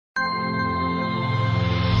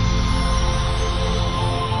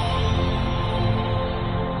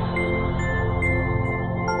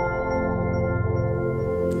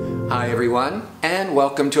Hi everyone, and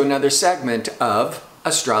welcome to another segment of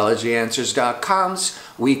AstrologyAnswers.com's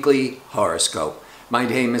weekly horoscope. My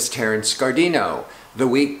name is Terence Scardino. The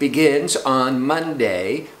week begins on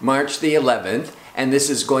Monday, March the 11th, and this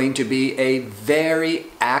is going to be a very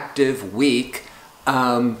active week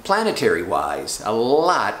planetary-wise. A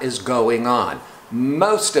lot is going on.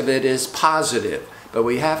 Most of it is positive, but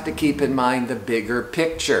we have to keep in mind the bigger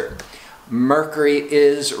picture. Mercury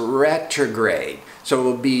is retrograde, so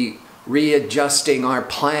we'll be readjusting our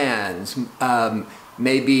plans,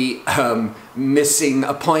 maybe missing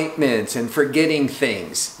appointments and forgetting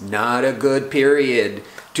things. Not a good period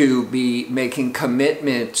to be making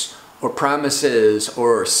commitments or promises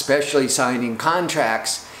or especially signing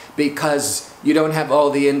contracts because you don't have all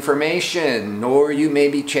the information, or you may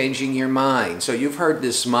be changing your mind. So you've heard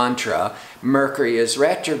this mantra, Mercury is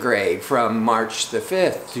retrograde, from March the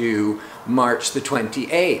 5th to March the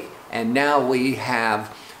 28th. And now we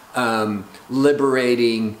have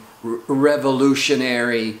liberating,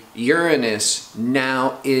 revolutionary Uranus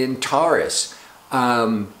now in Taurus.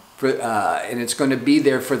 And it's going to be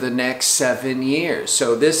there for the next 7 years.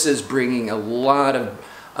 So this is bringing a lot of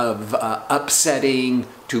upsetting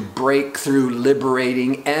to breakthrough,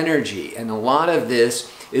 liberating energy. And a lot of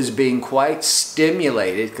this is being quite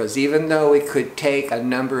stimulated because even though it could take a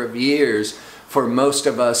number of years for most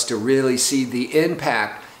of us to really see the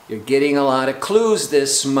impact, you're getting a lot of clues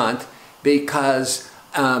this month because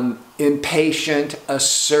impatient,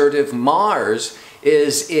 assertive Mars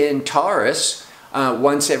is in Taurus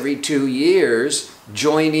once every 2 years,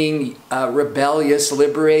 joining rebellious,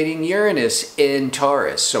 liberating Uranus in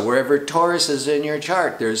Taurus. So wherever Taurus is in your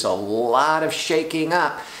chart, there's a lot of shaking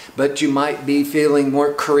up, but you might be feeling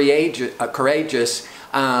more courageous,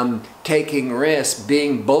 taking risks,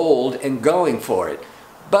 being bold, and going for it.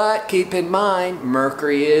 But keep in mind,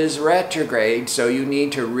 Mercury is retrograde, so you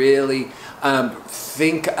need to really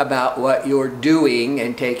think about what you're doing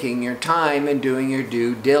and taking your time and doing your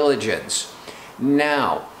due diligence.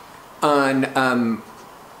 Now, on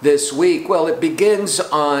this week, well, it begins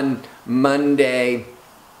on Monday.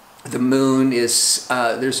 The moon is,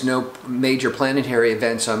 there's no major planetary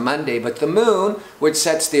events on Monday, but the moon, which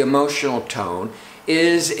sets the emotional tone,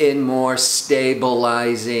 is in more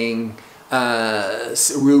stabilizing,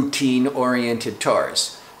 routine-oriented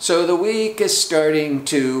Taurus. So the week is starting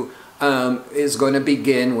to, is going to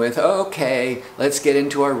begin with, okay, let's get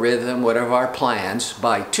into our rhythm, what are our plans?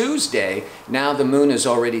 By Tuesday, now the moon has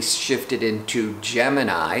already shifted into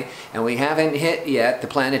Gemini, and we haven't hit yet the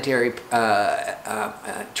planetary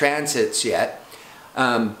transits yet,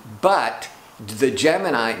 but the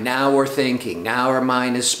Gemini, now we're thinking, now our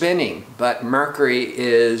mind is spinning, but Mercury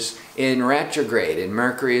is in retrograde, and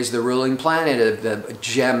Mercury is the ruling planet of the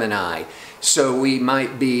Gemini. So we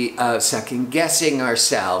might be second-guessing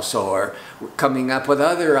ourselves or coming up with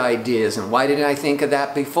other ideas, and why didn't I think of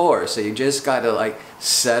that before? So you just got to like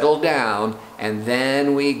settle down, and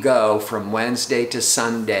then we go from Wednesday to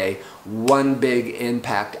Sunday, one big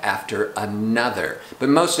impact after another. But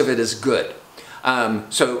most of it is good.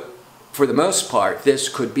 So for the most part, this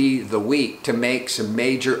could be the week to make some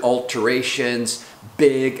major alterations,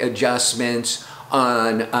 big adjustments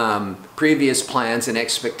on previous plans and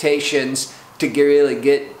expectations to really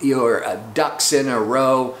get your ducks in a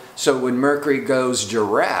row. So when Mercury goes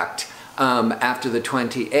direct after the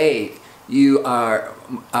 28th, you are,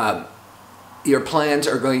 your plans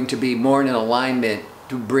are going to be more in alignment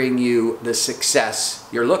to bring you the success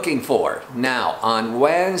you're looking for. Now, on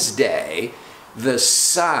Wednesday, the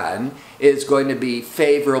Sun is going to be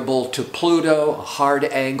favorable to Pluto, a hard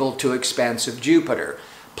angle to expansive Jupiter.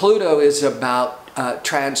 Pluto is about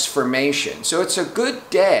transformation. So it's a good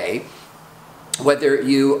day whether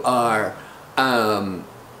you are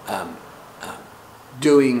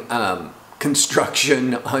doing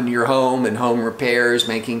construction on your home and home repairs,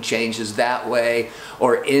 making changes that way,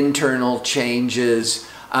 or internal changes.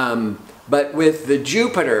 But with the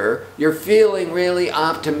Jupiter, you're feeling really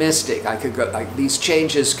optimistic. I could go, these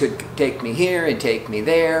changes could take me here and take me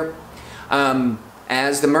there.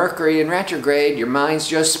 As the Mercury in retrograde, your mind's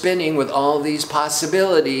just spinning with all these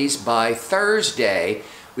possibilities. By Thursday,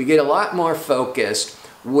 we get a lot more focused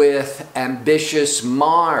with ambitious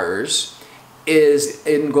Mars is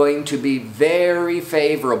going to be very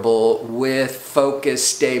favorable with focus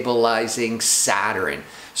stabilizing Saturn.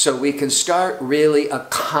 So we can start really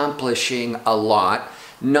accomplishing a lot,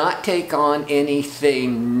 not take on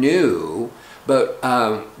anything new, but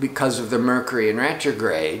because of the Mercury in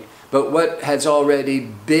retrograde, but what has already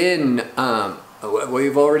been,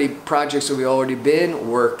 projects that we've already been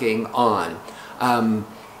working on.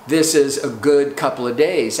 this is a good couple of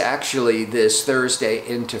days, actually this Thursday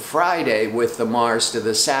into Friday with the Mars to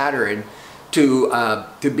the Saturn, to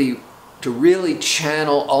really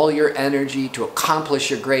channel all your energy to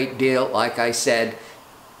accomplish a great deal. Like I said,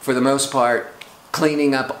 for the most part,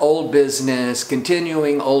 cleaning up old business,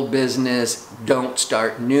 continuing old business, don't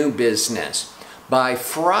start new business. By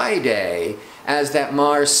Friday, as that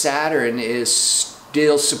Mars-Saturn is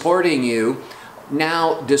still supporting you,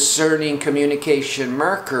 now discerning communication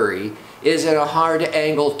Mercury is at a hard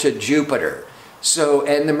angle to Jupiter. So,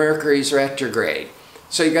 and the Mercury's retrograde.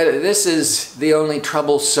 So you got, this is the only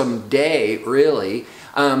troublesome day, really,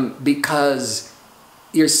 because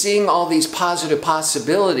you're seeing all these positive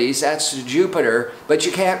possibilities, that's Jupiter, but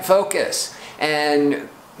you can't focus. And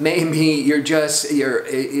maybe you're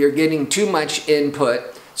getting too much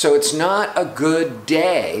input, so it's not a good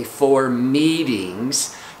day for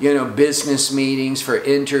meetings, you know, business meetings, for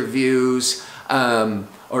interviews,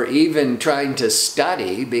 or even trying to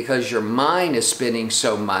study because your mind is spinning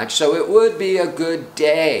so much. So it would be a good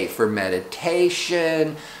day for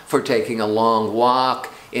meditation, for taking a long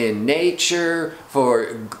walk in nature,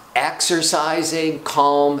 for exercising,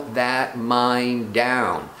 calm that mind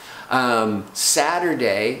down.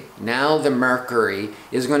 Saturday, now the Mercury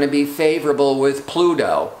is going to be favorable with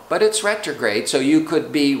Pluto, but it's retrograde, so you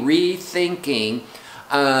could be rethinking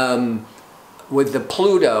with the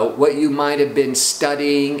Pluto what you might have been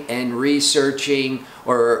studying and researching,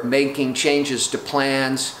 or making changes to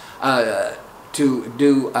plans to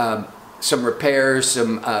do some repairs,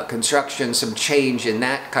 some construction, some change in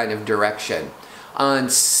that kind of direction. On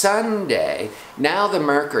Sunday, now the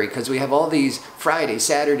Mercury, because we have all these Friday,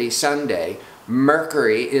 Saturday, Sunday,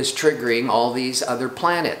 Mercury is triggering all these other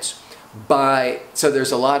planets. So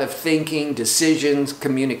there's a lot of thinking, decisions,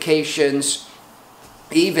 communications.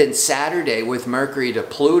 Even Saturday with Mercury to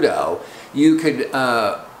Pluto, you could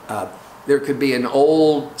there could be an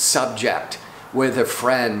old subject with a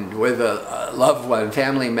friend, with a loved one,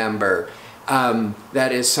 family member,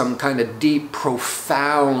 that is some kind of deep,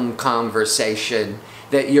 profound conversation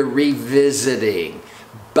that you're revisiting,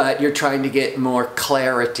 but you're trying to get more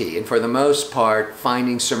clarity, and for the most part,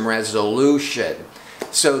 finding some resolution.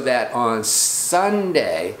 So that on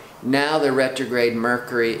Sunday, now the retrograde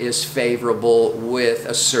Mercury is favorable with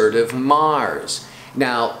assertive Mars.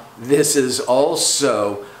 Now, this is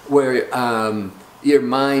also where your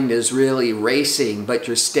mind is really racing, but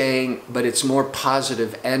you're staying, but it's more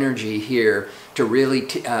positive energy here to really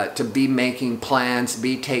to be making plans,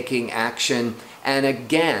 be taking action. And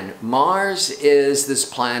again, Mars is this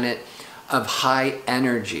planet of high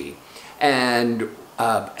energy, and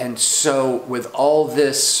so with all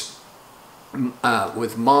this,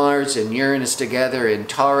 with Mars and Uranus together in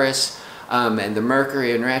Taurus, and the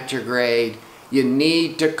Mercury in retrograde, you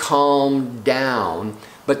need to calm down.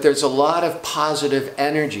 But there's a lot of positive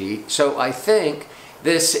energy, so I think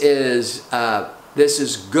this is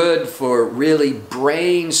good for really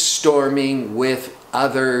brainstorming with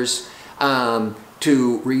others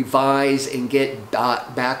to revise and get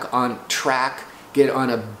back on track, get on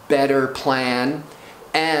a better plan.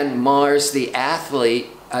 And Mars, the athlete,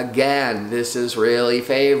 again, this is really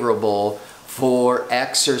favorable for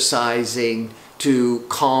exercising to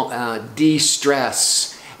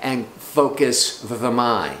de-stress and focus the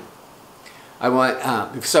mind.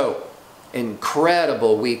 So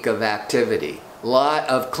incredible week of activity. A lot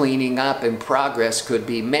of cleaning up and progress could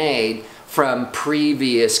be made from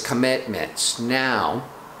previous commitments. Now,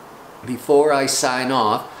 before I sign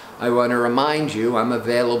off, I want to remind you I'm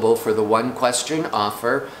available for the one-question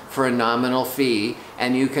offer for a nominal fee,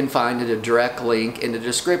 and you can find a direct link in the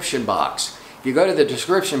description box. If you go to the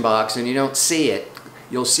description box and you don't see it,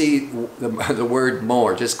 you'll see the word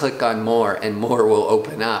more. Just click on more and more will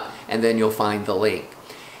open up, and then you'll find the link.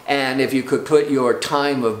 And if you could put your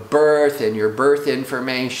time of birth and your birth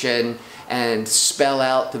information and spell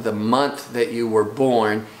out the month that you were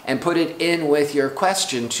born and put it in with your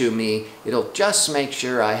question to me, it'll just make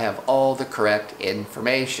sure I have all the correct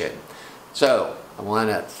information. So I want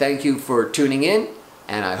to thank you for tuning in,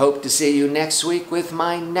 and I hope to see you next week with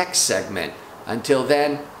my next segment. Until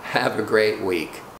then, have a great week.